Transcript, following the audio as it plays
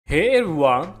Hey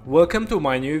everyone, welcome to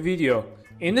my new video.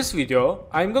 In this video,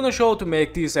 I'm gonna show how to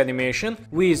make this animation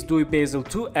with Duik Bassel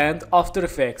 2 and After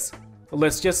Effects.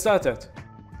 Let's get started.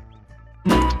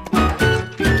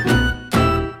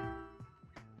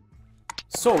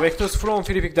 So, vectors from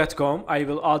freepik.com, I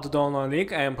will add the download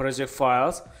link and project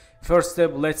files. First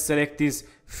step, let's select these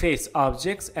face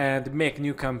objects and make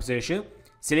new composition.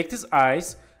 Select these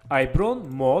eyes, eyebrow,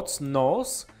 mouth,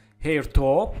 nose, hair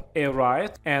top, hair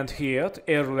right, and head,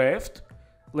 hair left.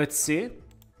 Let's see.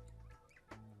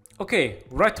 Okay,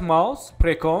 right mouse,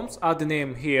 precoms, add the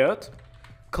name head,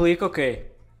 click OK.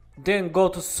 Then go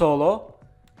to solo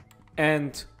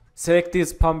and select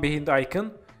this palm behind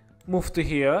icon, move to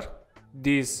here,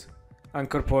 this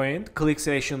anchor point, click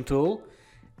selection tool,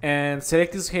 and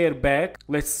select this hair back,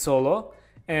 let's solo,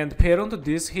 and pair onto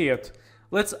this head.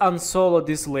 Let's unsolo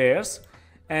these layers,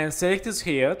 and select this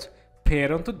head,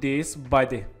 pair onto this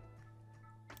body.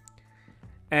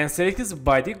 And select this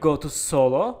body, go to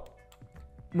solo,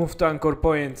 move the anchor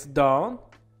point down,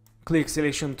 click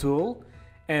selection tool,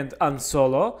 and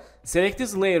unsolo. Select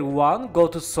this layer 1, go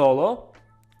to solo,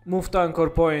 move the anchor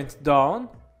point down,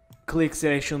 click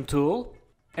selection tool,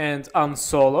 and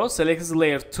unsolo. Select this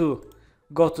layer 2,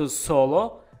 go to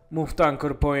solo, move the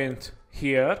anchor point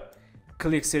here,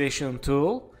 click selection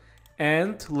tool,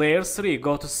 and layer 3,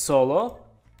 go to solo,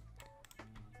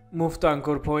 move the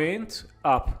anchor point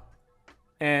up,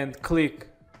 and click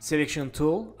selection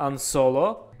tool,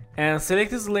 unsolo, and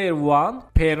select this layer 1,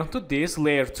 pair onto this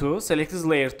layer 2, select this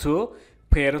layer 2,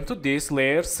 pair onto this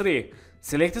layer 3,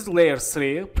 select this layer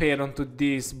 3, pair onto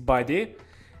this body,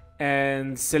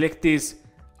 and select this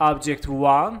object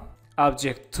 1,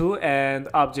 object 2, and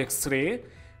object 3,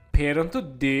 pair onto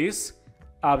this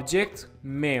object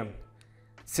main.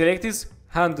 Select this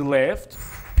hand left,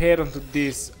 pair onto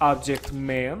this object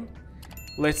main.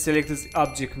 Let's select this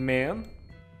object main.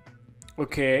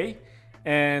 Okay,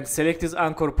 and select this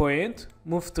anchor point,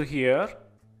 move to here,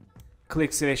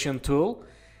 click selection tool,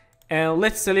 and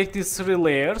let's select these 3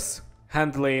 layers,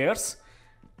 hand layers,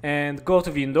 and go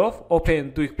to window,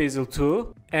 open Duik Bassel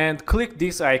 2, and click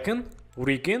this icon,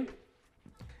 rigging.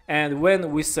 And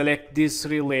when we select these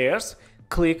 3 layers,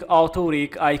 click auto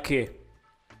rig IK.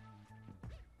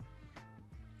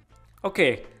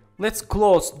 Okay, let's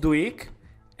close Duik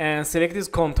and select this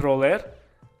controller.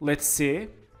 Let's see.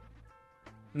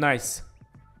 Nice.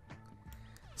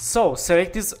 So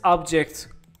select this object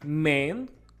main,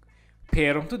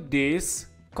 pair onto this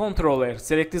controller.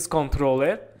 Select this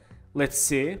controller. Let's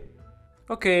see.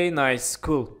 Okay, nice,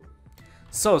 cool.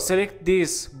 So select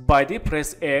this body,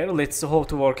 press R. Let's see how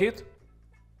to work it.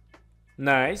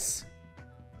 Nice.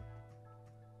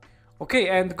 Okay,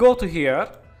 and go to here.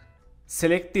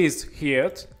 Select this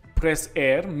head, press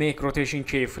R, make rotation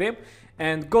keyframe,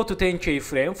 and go to 10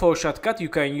 keyframe. For shortcut, you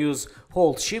can use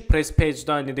hold shift, press page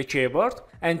down in the keyboard,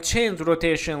 and change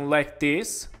rotation like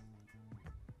this.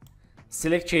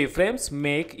 Select keyframes,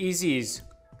 make easy ease.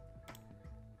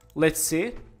 Let's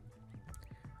see.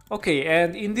 Okay,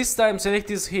 and in this time, select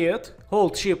this head,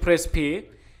 hold shift, press P,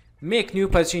 make new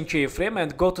position keyframe,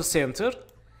 and go to center.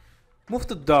 Move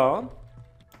to down,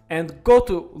 and go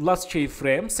to last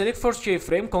keyframe, select first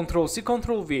keyframe, Ctrl C,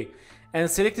 Ctrl V, and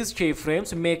select these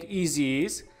keyframes, make easy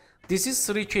ease. This is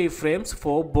 3 keyframes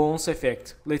for bounce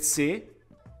effect. Let's see.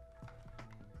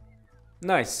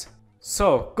 Nice.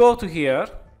 So go to here,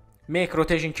 make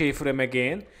rotation keyframe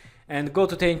again, and go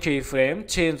to 10 keyframe,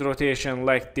 change rotation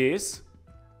like this.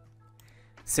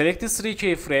 Select these 3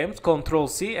 keyframes, Ctrl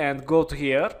C, and go to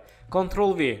here,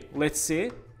 Ctrl V. Let's see.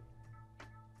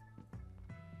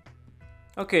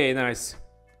 Okay, nice.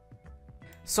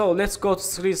 So let's go to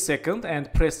 3 seconds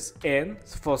and press N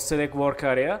for select work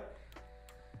area.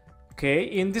 Okay,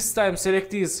 in this time select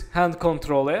this hand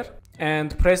controller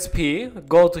and press P,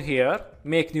 go to here,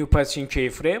 make new position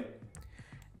keyframe,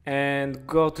 and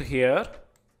go to here,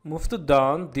 move to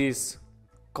down this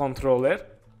controller.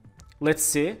 Let's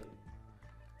see.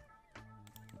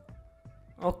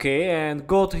 Okay, and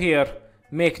go to here,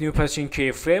 make new position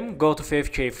keyframe, go to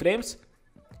 5 keyframes,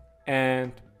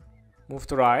 and move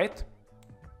to right.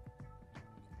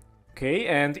 Okay,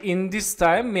 and in this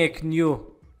time make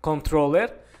new controller,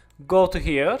 go to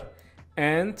here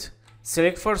and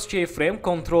select first keyframe,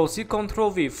 Ctrl C,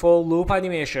 Ctrl V for loop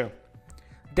animation.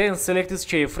 Then select these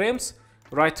keyframes,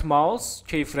 right mouse,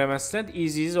 keyframe assistant,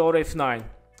 easy or F9.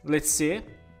 Let's see.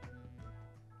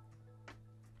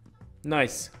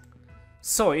 Nice.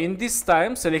 So in this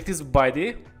time select this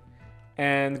body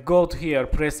and go to here,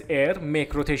 press R,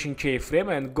 make rotation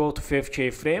keyframe, and go to 5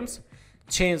 keyframes,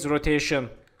 change rotation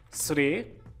 3.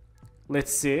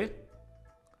 Let's see.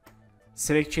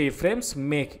 Select keyframes,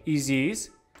 make easy ease,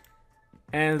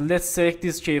 And let's select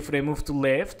this keyframe, move to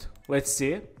left. Let's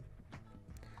see.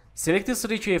 Select these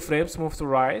 3 keyframes, move to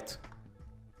right.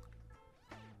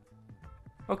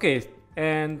 Okay,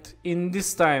 and in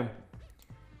this time,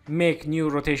 make new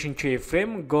rotation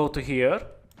keyframe, go to here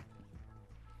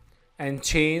and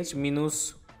change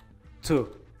 -2.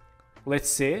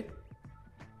 Let's see.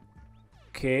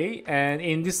 Okay, and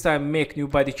in this time make new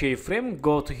body keyframe,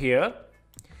 go to here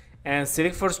and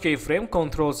select first keyframe,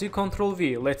 Ctrl C, Ctrl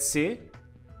V. Let's see.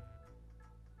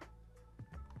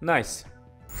 Nice.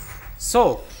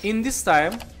 So in this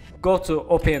time, go to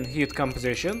open heat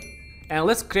composition and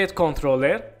let's create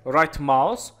controller. Right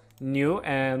mouse, new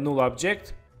and null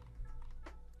object.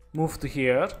 Move to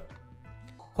here.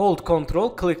 Hold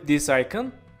Ctrl, click this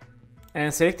icon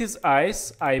and select this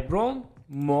eyes, eyebrow,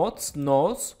 modes,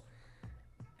 nose,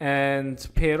 and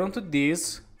pair onto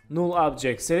this null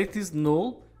object. Select this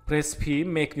null, press P,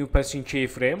 make new position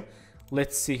keyframe.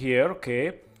 Let's see here.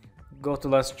 Okay, go to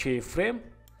last keyframe.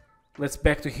 Let's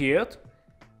back to here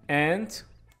and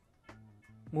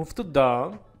move to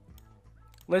down.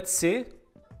 Let's see.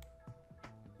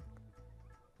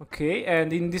 Okay,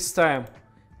 and in this time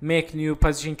make new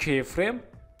position keyframe.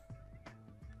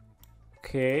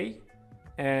 Okay,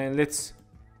 and let's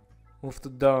move to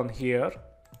down here.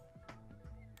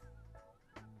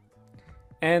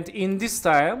 And in this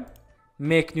time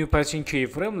make new position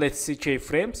keyframe. Let's see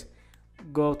keyframes.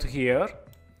 Go to here.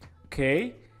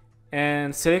 Okay,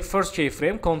 and select first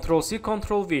keyframe, Ctrl C,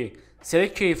 Ctrl V.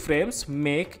 Select keyframes,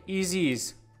 make easy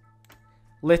ease.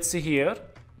 Let's see here.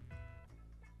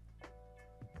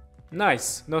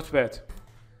 Nice, not bad.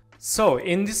 So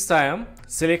in this time,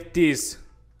 select this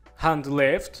hand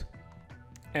left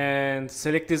and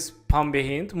select this palm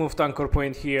behind, move to anchor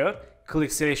point here,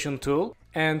 click selection tool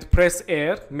and press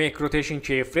R, make rotation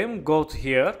keyframe, go to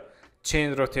here,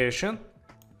 change rotation,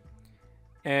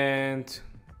 and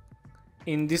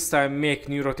in this time make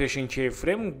new rotation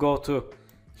keyframe, go to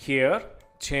here,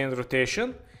 change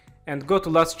rotation, and go to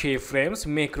last keyframes,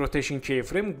 make rotation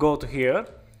keyframe, go to here,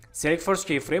 select first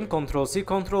keyframe, Ctrl C,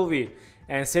 Ctrl V,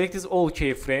 and select this all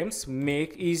keyframes,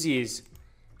 make easy ease.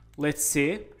 Let's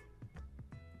see.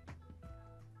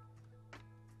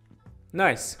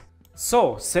 Nice.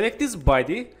 So select this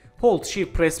body, hold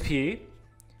Shift, press P,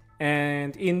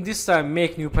 and in this time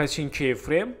make new position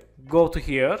keyframe, go to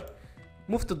here,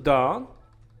 move to down,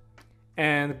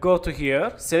 and go to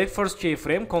here, select first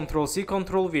keyframe, Ctrl C,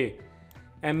 Ctrl V,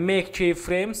 and make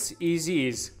keyframes easy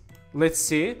ease. Let's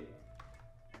see.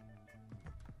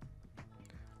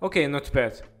 Okay, not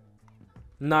bad.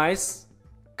 Nice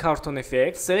cartoon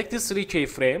effect. Select these 3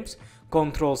 keyframes,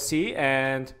 Ctrl C,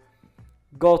 and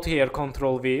go to here,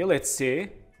 Ctrl V. Let's see.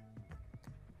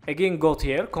 Again, go to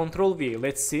here, Ctrl V.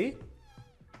 Let's see.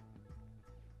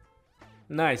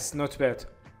 Nice, not bad.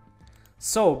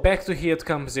 So back to heat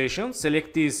composition.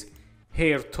 Select this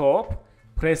hair top,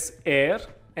 press R,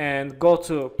 and go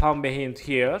to palm behind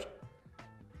here.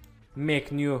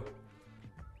 Make new.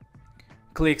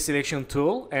 Click selection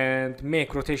tool and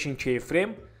make rotation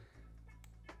keyframe.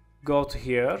 Go to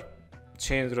here,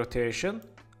 change rotation,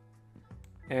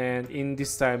 and in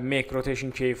this time make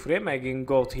rotation keyframe. Again,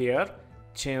 go to here,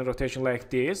 change rotation like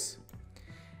this,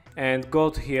 and go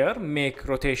to here, make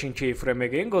rotation keyframe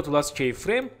again. Go to last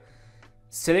keyframe,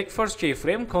 select first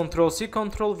keyframe, Ctrl C,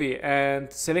 Ctrl V,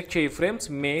 and select keyframes,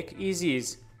 make easy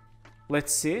ease.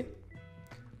 Let's see.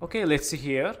 Okay, let's see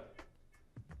here.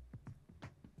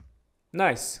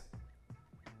 Nice.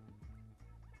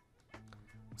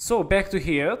 So back to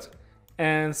here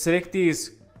and select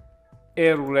this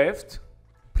arrow left,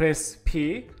 press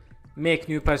P, make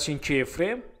new position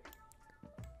keyframe,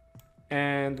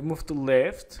 and move to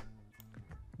left,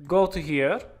 go to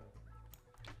here,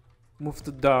 move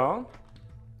to down,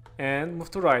 and move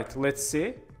to right. Let's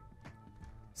see.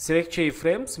 Select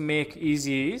keyframes, make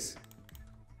easy ease.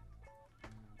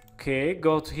 Okay,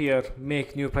 go to here,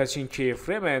 make new position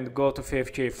keyframe, and go to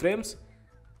 5 keyframes,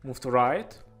 move to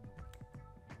right,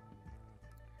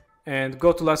 and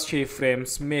go to last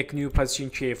keyframes, make new position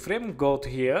keyframe, go to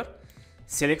here,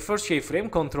 select first keyframe,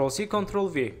 Ctrl C, Ctrl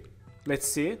V. Let's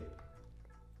see.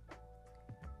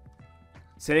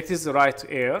 Select this right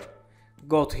ear,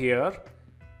 go to here,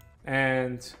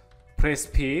 and press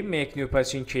P, make new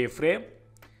position keyframe,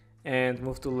 and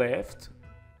move to left,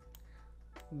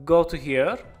 go to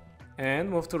here,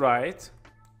 and move to right,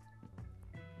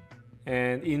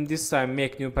 and in this time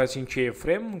make new position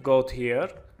keyframe, go to here,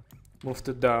 move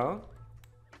to down,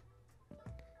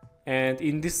 and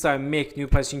in this time make new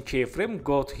position keyframe,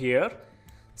 go to here,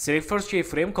 select first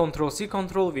keyframe, Ctrl C,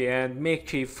 Ctrl V, and make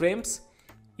keyframes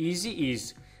easy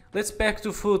ease. Let's back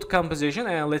to food composition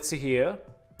and let's see here.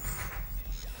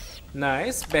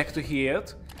 Nice. Back to here.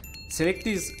 Select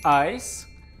these eyes.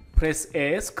 Press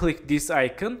S. Click this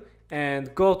icon.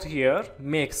 And go to here.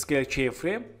 Make scale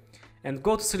keyframe. And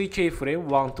go to 3 keyframe.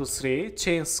 1 to 3.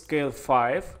 Change scale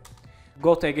 5.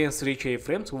 Go to again 3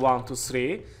 keyframes. 1 to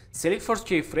 3. Select first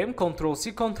keyframe. Ctrl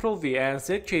C, Ctrl V. And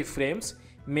select keyframes.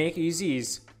 Make easy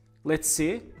ease. Let's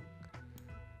see.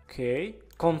 Okay.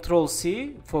 Ctrl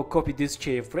C for copy these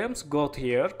keyframes. Go to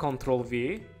here. Ctrl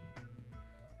V.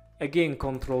 Again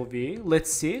Ctrl V.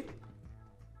 Let's see.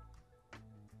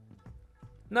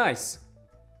 Nice.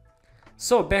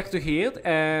 So back to here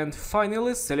and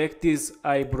finally select this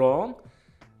eyebrow.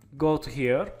 Go to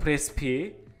here. Press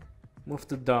P. Move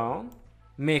to down.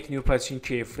 Make new position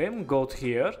keyframe. Go to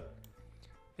here.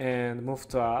 And move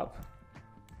to up.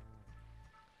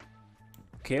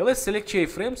 Okay, let's select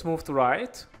keyframes. Move to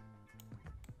right.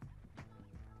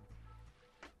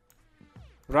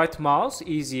 Right mouse.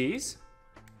 Easy ease.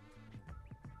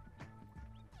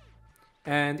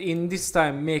 And in this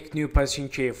time make new position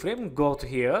keyframe. Go to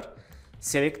here.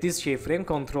 Select this keyframe.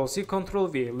 Ctrl C,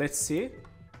 Ctrl V. Let's see.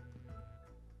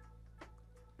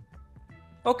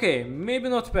 Okay, maybe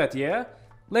not bad, yeah.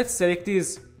 Let's select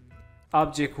this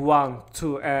object 1,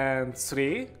 2 and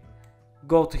 3.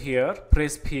 Go to here.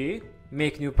 Press P.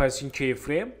 Make new position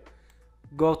keyframe.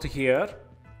 Go to here.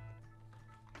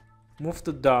 Move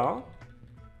to down.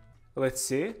 Let's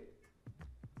see.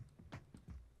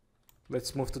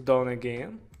 Let's move to down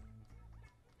again.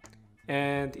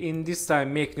 And in this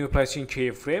time make new position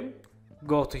keyframe.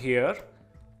 Go to here.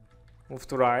 Move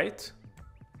to right.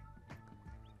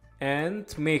 And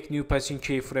make new position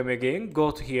keyframe again.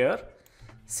 Go to here.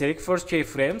 Select first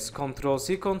keyframes. Ctrl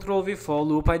C, Ctrl V for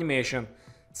loop animation.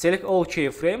 Select all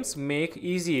keyframes. Make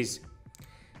easy ease.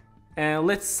 And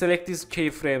let's select these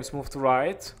keyframes. Move to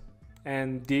right.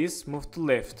 And this move to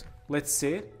left. Let's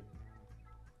see.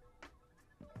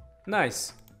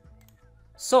 Nice.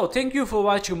 So thank you for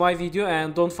watching my video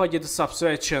and don't forget to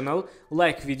subscribe channel,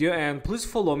 like video and please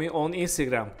follow me on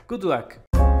Instagram. Good luck.